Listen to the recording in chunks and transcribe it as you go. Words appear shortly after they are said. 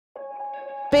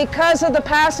Because of the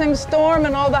passing storm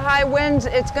and all the high winds,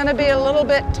 it's going to be a little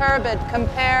bit turbid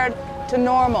compared to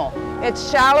normal.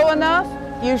 It's shallow enough,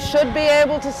 you should be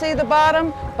able to see the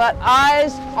bottom, but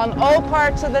eyes on all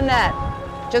parts of the net.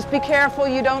 Just be careful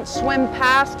you don't swim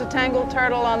past a tangled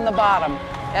turtle on the bottom.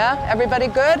 Yeah, everybody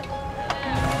good?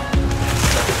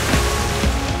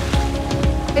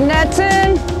 Net's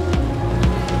in.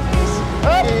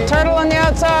 Oh, turtle on the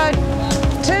outside.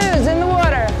 Two's in the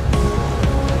water.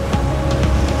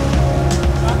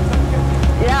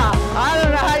 Yeah, I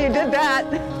don't know how you did that.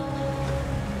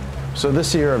 So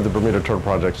this year of the Bermuda Turtle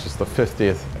Project is the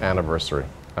 50th anniversary.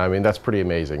 I mean, that's pretty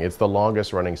amazing. It's the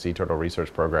longest running sea turtle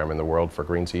research program in the world for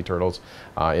green sea turtles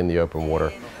in the open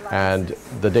water. And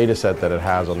the data set that it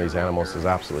has on these animals is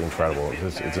absolutely incredible.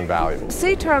 It's invaluable.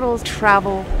 Sea turtles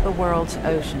travel the world's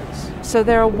oceans. So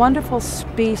they're a wonderful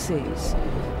species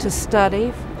to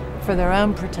study for their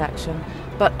own protection,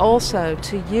 but also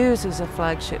to use as a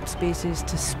flagship species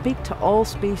to speak to all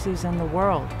species in the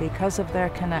world because of their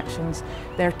connections,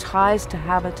 their ties to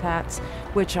habitats,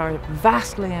 which are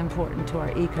vastly important to our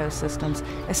ecosystems,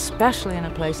 especially in a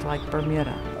place like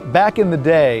Bermuda. Back in the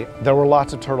day, there were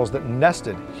lots of turtles that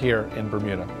nested here in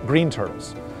Bermuda, green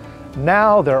turtles.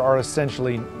 Now there are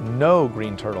essentially no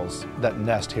green turtles that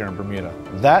nest here in Bermuda.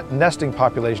 That nesting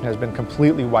population has been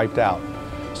completely wiped out.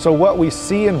 So what we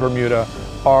see in Bermuda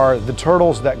are the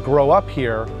turtles that grow up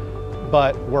here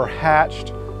but were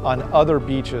hatched on other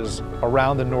beaches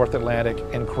around the North Atlantic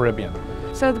and Caribbean.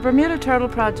 So the Bermuda Turtle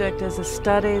Project is a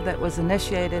study that was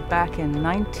initiated back in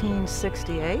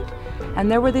 1968,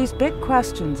 and there were these big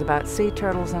questions about sea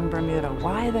turtles in Bermuda,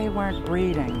 why they weren't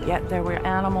breeding, yet there were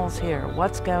animals here,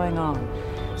 what's going on?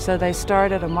 So they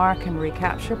started a mark and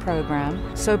recapture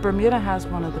program. So Bermuda has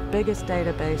one of the biggest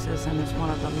databases and is one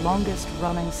of the longest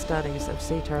running studies of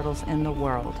sea turtles in the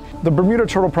world. The Bermuda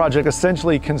Turtle Project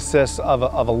essentially consists of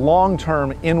a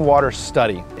long-term in-water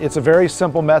study. It's a very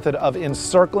simple method of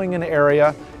encircling an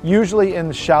area, usually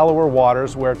in shallower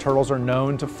waters where turtles are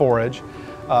known to forage.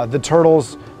 The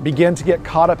turtles begin to get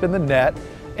caught up in the net,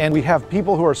 and we have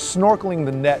people who are snorkeling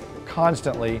the net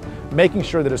constantly, making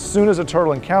sure that as soon as a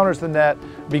turtle encounters the net,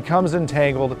 becomes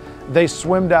entangled, they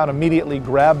swim down immediately,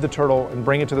 grab the turtle and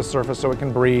bring it to the surface so it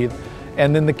can breathe,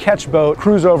 and then the catch boat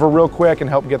crews over real quick and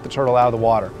help get the turtle out of the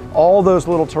water. All those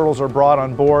little turtles are brought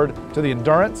on board to the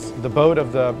Endurance, the boat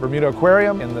of the Bermuda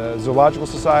Aquarium and the Zoological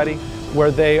Society, where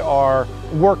they are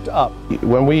worked up.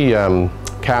 When we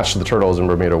catch the turtles in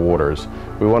Bermuda waters,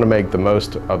 we want to make the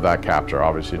most of that capture,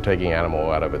 obviously taking animal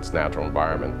out of its natural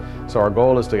environment. So our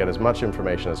goal is to get as much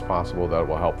information as possible that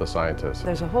will help the scientists.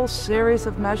 There's a whole series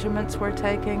of measurements we're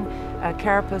taking,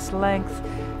 carapace length,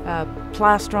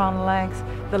 plastron length,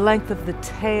 the length of the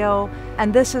tail,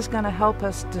 and this is going to help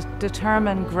us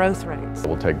determine growth rates.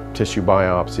 We'll take tissue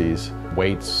biopsies,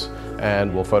 weights,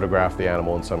 and we'll photograph the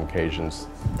animal on some occasions.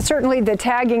 Certainly the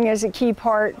tagging is a key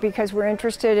part because we're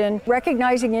interested in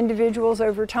recognizing individuals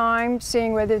over time,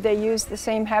 seeing whether they use the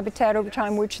same habitat over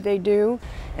time, which they do.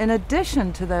 In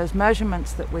addition to those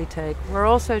measurements that we take, we're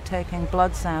also taking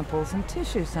blood samples and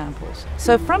tissue samples.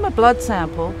 So from a blood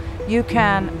sample, you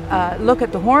can look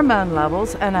at the hormone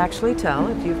levels and actually tell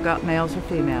if you've got males or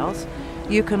females.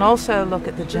 You can also look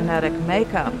at the genetic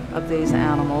makeup of these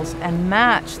animals and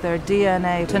match their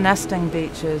DNA to nesting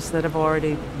beaches that have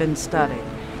already been studied.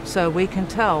 So we can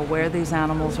tell where these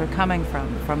animals are coming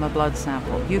from a blood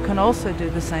sample. You can also do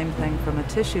the same thing from a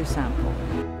tissue sample.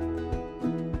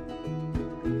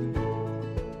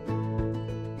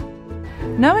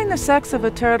 Knowing the sex of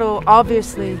a turtle,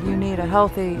 obviously you need a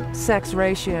healthy sex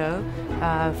ratio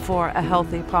for a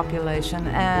healthy population,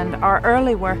 and our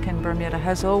early work in Bermuda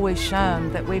has always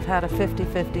shown that we've had a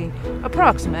 50-50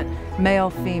 approximate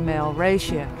male-female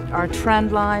ratio. Our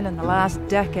trend line in the last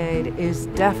decade is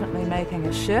definitely making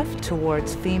a shift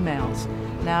towards females.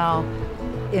 Now,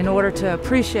 in order to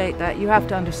appreciate that, you have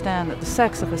to understand that the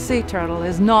sex of a sea turtle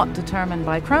is not determined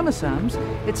by chromosomes,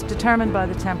 it's determined by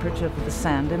the temperature of the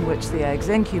sand in which the eggs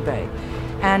incubate.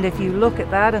 And if you look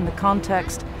at that in the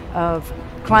context of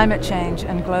climate change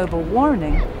and global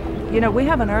warming, you know, we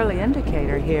have an early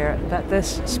indicator here that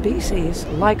this species,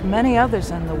 like many others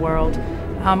in the world,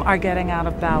 are getting out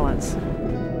of balance.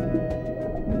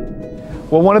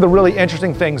 Well, one of the really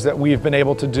interesting things that we've been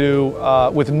able to do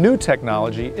with new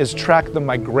technology is track the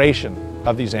migration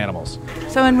of these animals.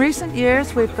 So in recent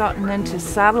years, we've gotten into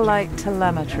satellite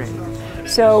telemetry.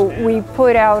 So we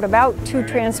put out about 2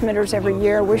 transmitters every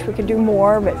year. Wish we could do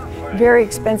more, but very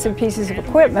expensive pieces of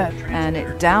equipment. And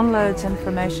it downloads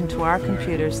information to our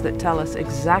computers that tell us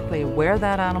exactly where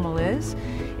that animal is.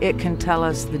 It can tell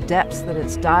us the depths that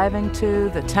it's diving to,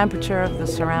 the temperature of the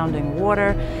surrounding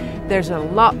water, There's a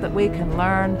lot that we can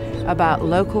learn about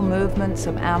local movements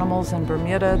of animals in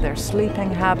Bermuda, their sleeping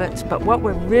habits, but what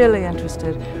we're really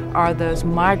interested are those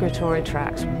migratory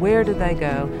tracks. Where do they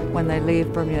go when they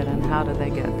leave Bermuda and how do they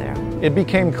get there? It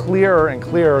became clearer and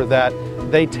clearer that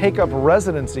they take up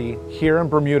residency here in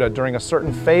Bermuda during a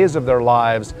certain phase of their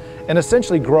lives and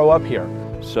essentially grow up here.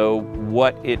 So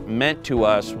what it meant to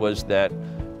us was that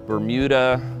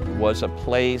Bermuda was a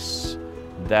place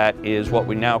that is what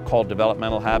we now call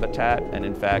developmental habitat, and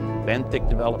in fact benthic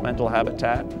developmental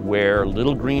habitat, where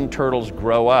little green turtles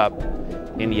grow up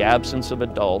in the absence of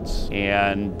adults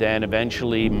and then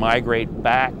eventually migrate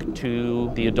back to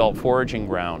the adult foraging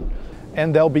ground.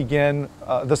 And they'll begin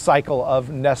the cycle of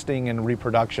nesting and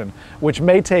reproduction, which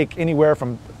may take anywhere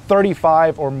from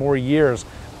 35 or more years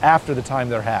after the time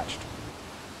they're hatched.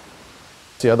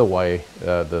 The other way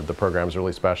the program is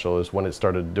really special is when it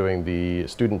started doing the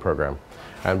student program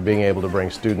and being able to bring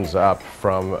students up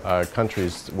from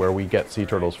countries where we get sea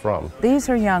turtles from. These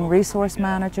are young resource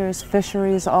managers,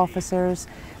 fisheries officers,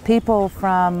 people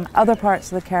from other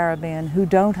parts of the Caribbean who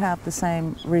don't have the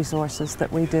same resources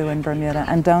that we do in Bermuda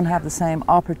and don't have the same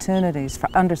opportunities for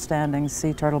understanding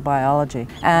sea turtle biology.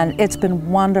 And it's been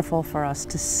wonderful for us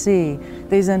to see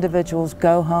these individuals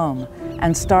go home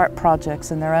and start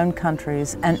projects in their own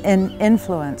countries and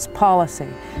influence policy,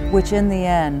 which in the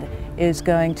end is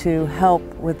going to help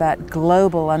with that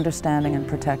global understanding and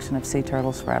protection of sea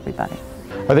turtles for everybody.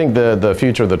 I think the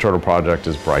future of the Turtle Project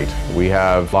is bright. We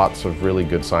have lots of really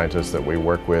good scientists that we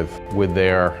work with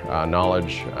their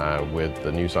knowledge, with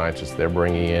the new scientists they're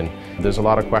bringing in. There's a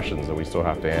lot of questions that we still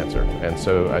have to answer, and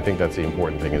so I think that's the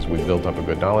important thing is we've built up a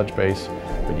good knowledge base,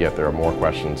 but yet there are more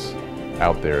questions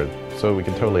out there so we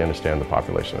can totally understand the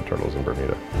population of turtles in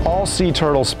Bermuda. All sea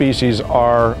turtle species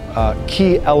are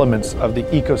key elements of the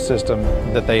ecosystem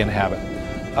that they inhabit.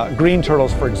 Green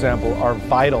turtles, for example, are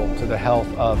vital to the health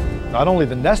of not only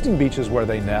the nesting beaches where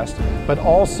they nest, but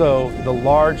also the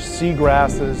large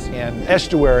seagrasses and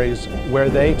estuaries where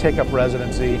they take up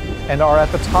residency and are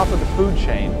at the top of the food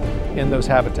chain in those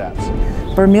habitats.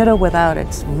 Bermuda, without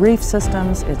its reef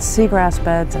systems, its seagrass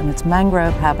beds, and its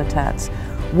mangrove habitats,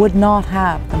 would not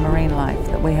have the marine life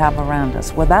that we have around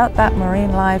us. Without that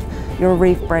marine life, your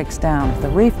reef breaks down. If the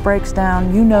reef breaks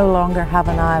down, you no longer have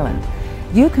an island.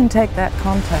 You can take that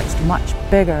context much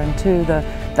bigger into the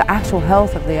actual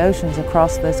health of the oceans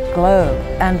across this globe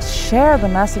and share the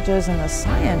messages and the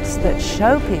science that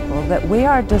show people that we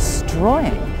are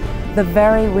destroying the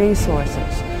very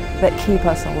resources that keep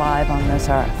us alive on this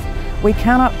earth. We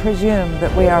cannot presume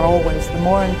that we are always the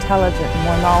more intelligent and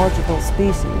more knowledgeable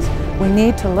species. We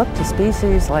need to look to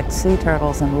species like sea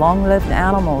turtles and long-lived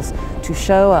animals to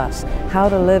show us how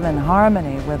to live in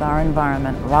harmony with our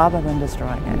environment rather than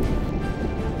destroying it.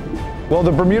 Well,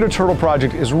 the Bermuda Turtle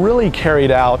Project is really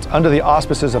carried out under the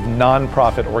auspices of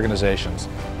nonprofit organizations.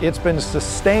 It's been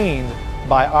sustained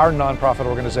by our nonprofit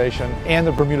organization and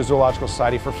the Bermuda Zoological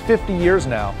Society for 50 years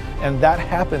now, and that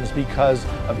happens because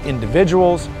of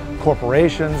individuals,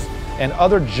 corporations, and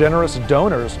other generous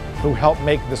donors who help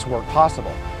make this work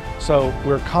possible. So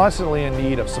we're constantly in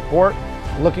need of support,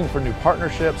 looking for new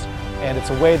partnerships, and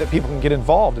it's a way that people can get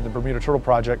involved in the Bermuda Turtle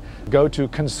Project. Go to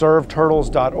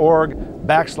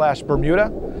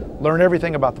conserveturtles.org/Bermuda, learn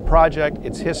everything about the project,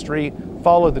 its history,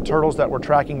 follow the turtles that we're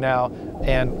tracking now,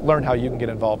 and learn how you can get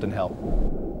involved and help.